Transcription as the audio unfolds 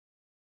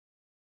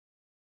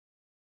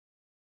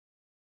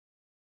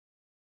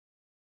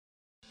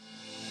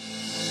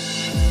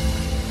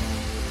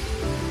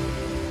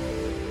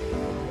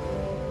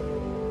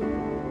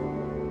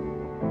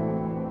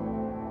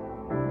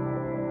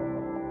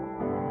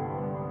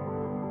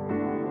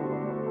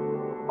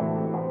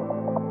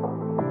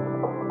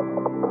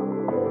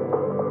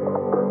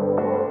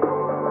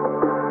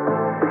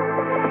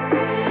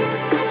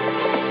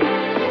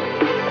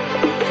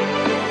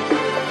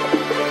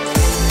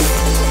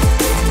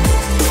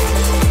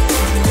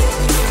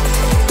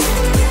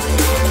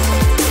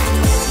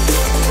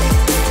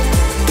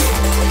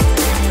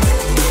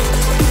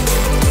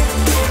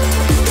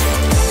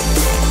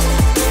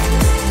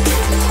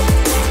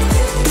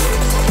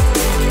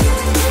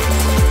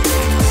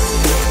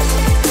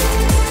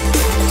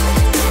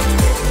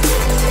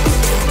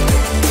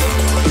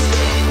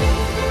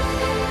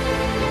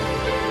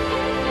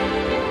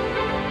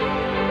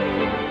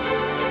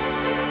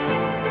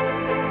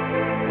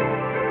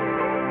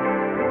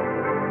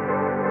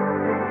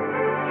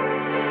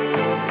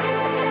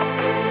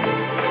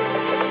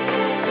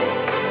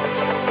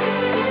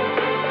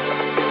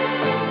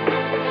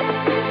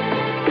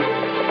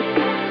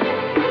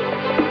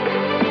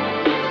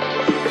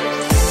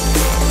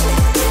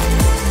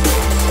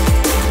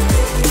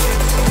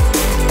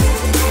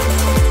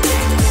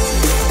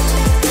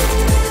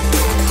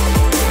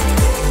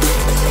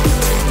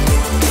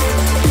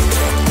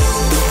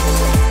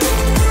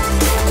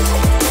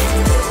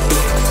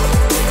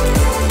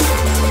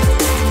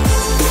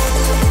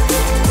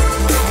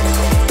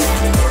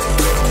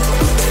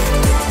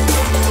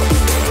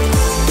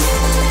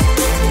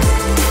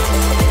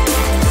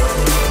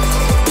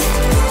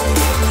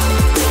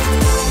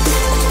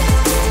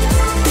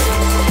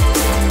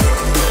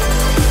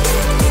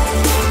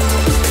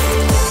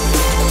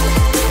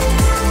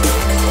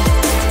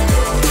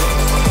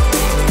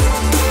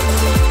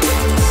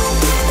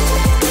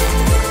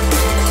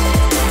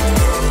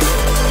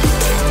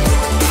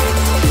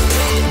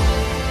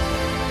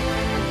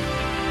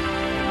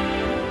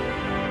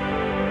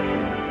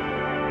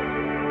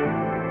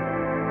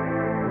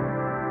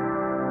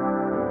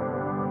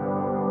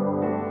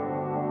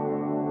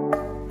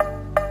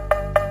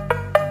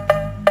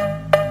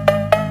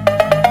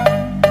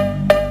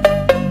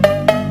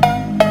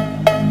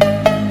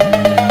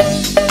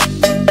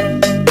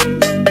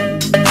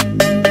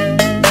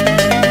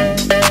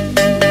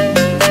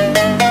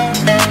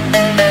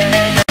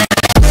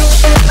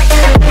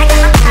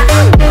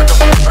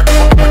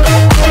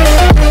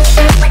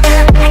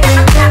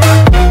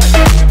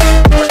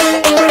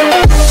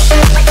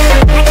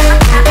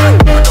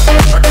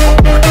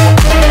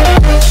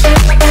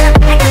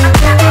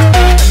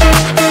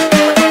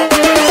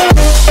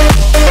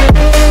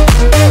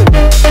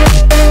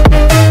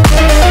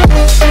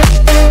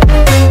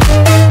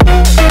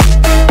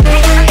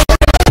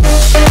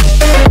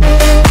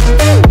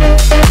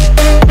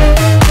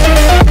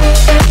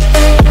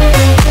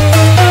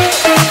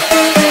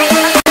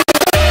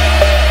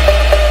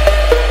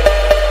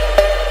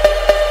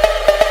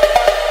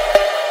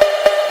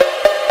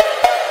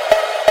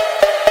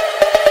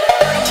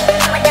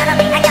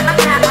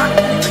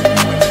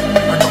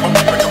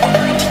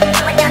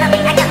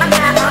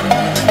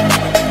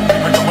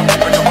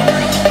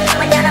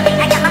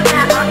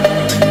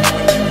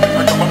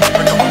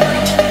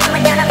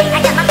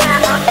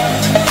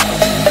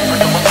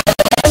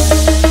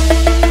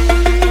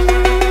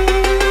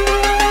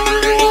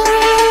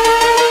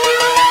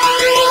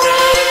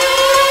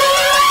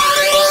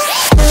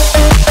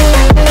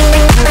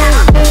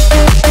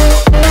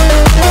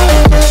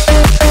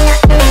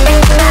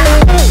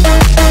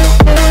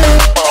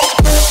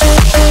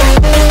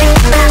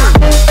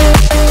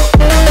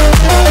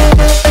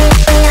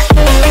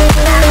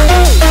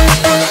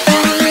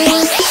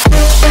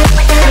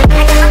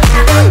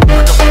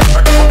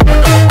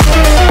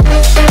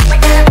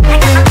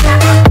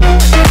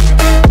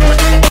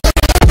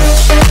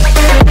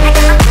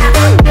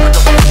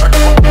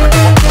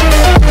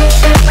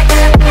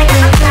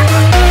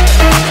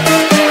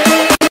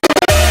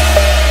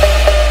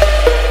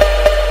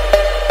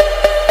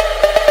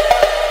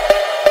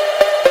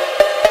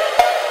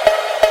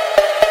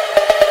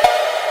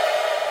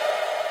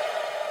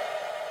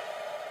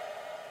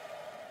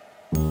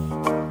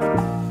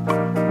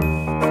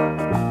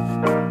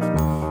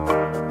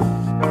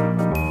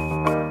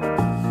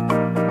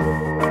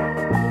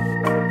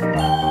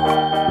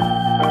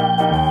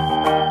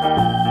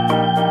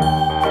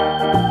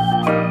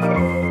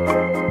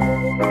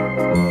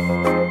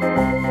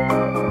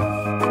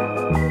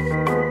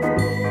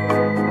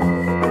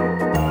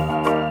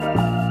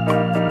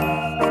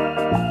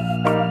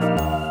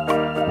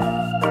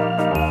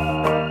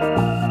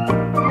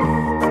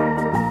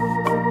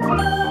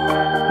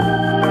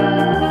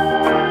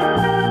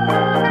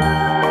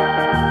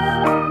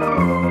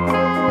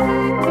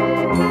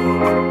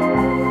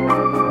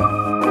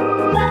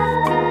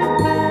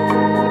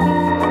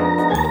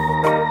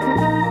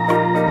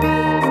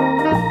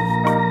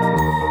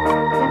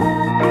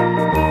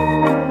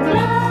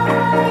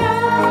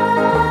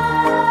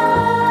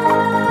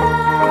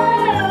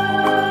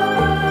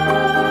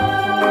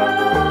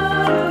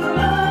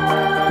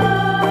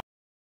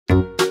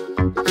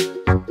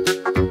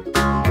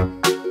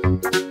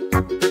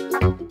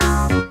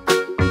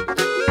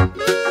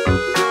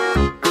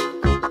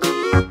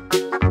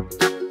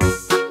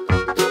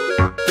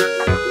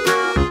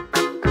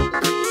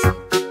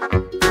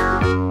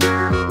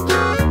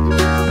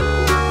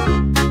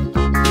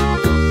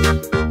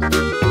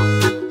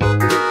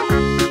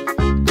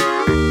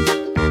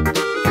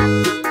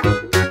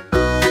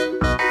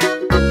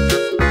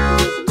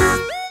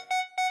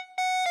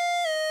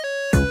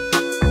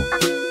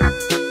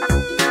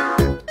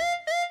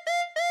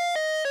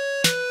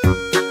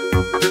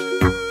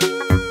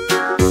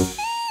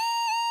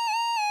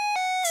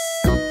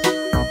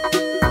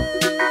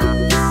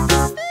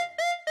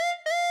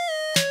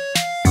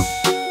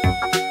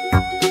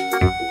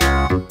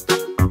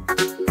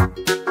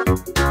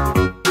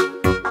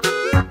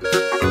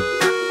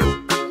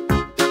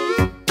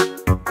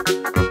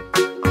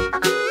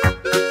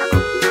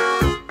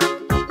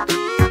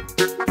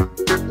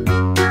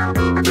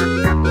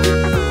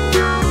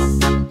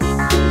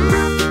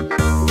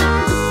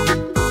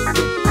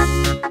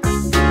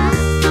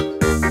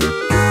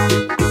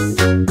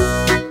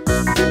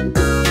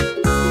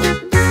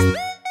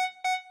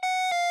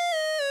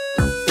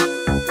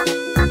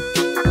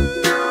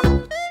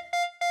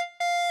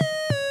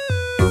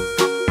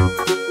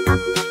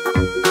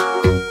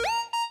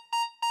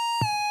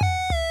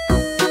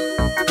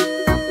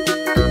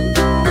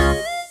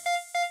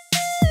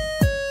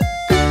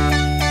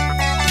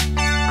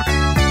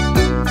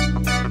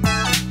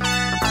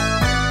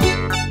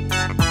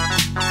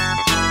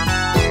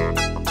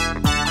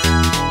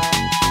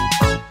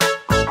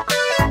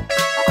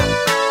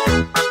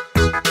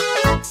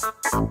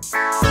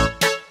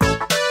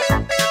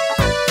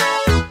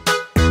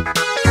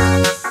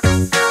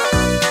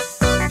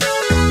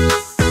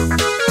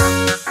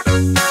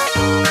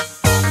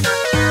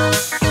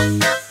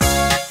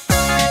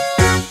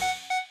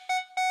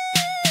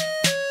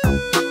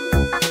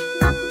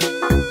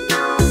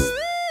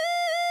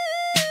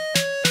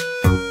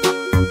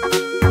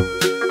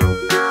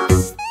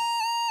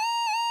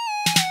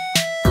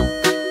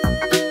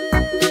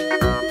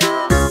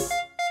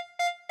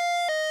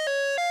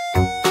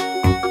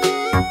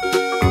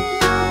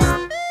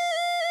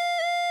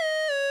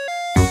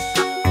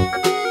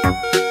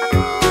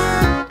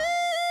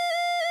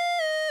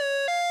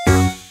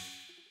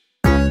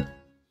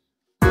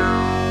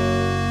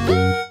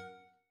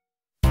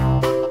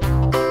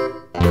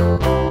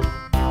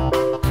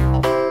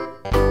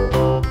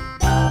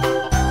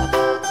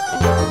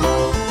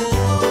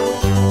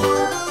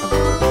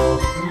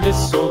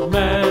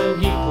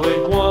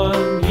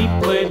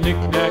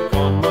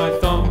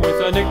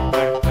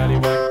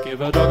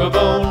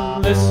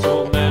this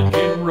old man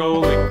came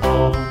rolling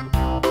home.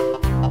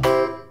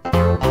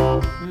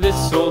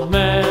 This old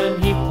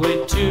man, he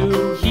played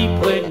too. He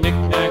played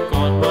knick-knack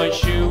on my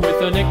shoe. With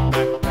a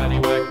knick-knack,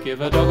 paddywhack, give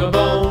a dog a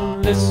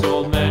bone. This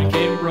old man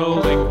came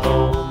rolling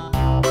home.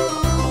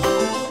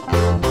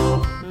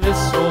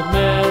 This old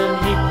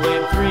man, he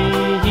played three.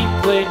 He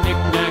played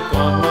knick-knack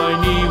on my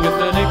knee.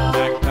 With a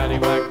knick-knack,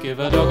 paddywhack, give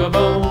a dog a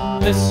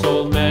bone. This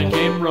old man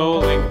came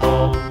rolling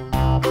home.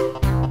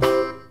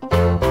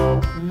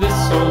 This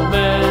old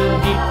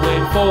man, he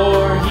played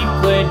four. He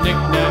played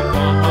knick-knack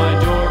on my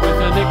door.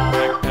 With a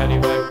knick-knack,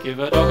 paddywhack, give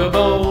a dog a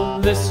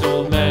bone. This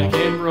old man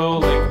came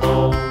rolling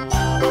home.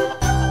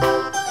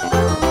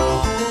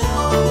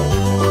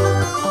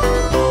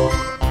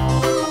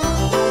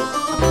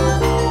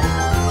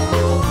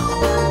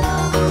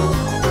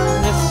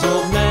 This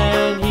old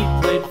man, he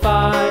played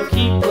five.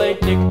 He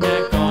played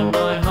knick-knack on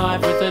my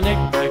hive. With a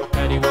knick-knack,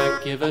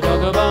 paddywhack, give a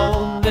dog a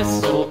bone.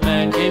 This old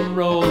man came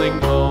rolling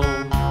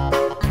home.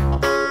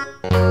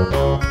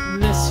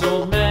 This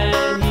old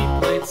man, he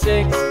played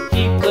six.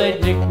 He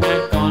played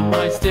knick-knack on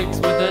my sticks.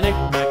 With a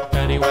knick-knack,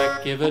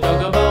 paddywhack, give a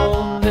dog a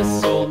bone.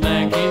 This old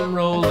man came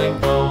rolling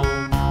home.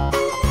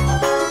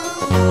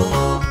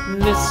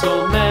 This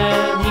old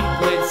man, he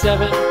played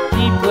seven.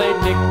 He played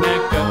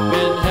knick-knack up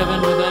in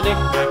heaven. With a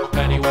knick-knack,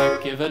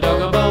 paddywhack, give a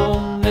dog a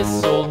bone.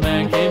 This old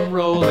man came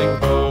rolling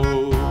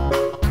home.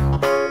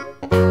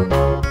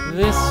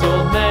 This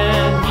old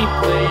man, he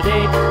played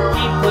eight.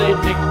 He played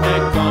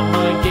knick-knack on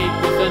my gate.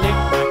 With a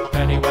knick-knack,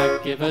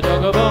 paddywhack, give a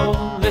dog a bone.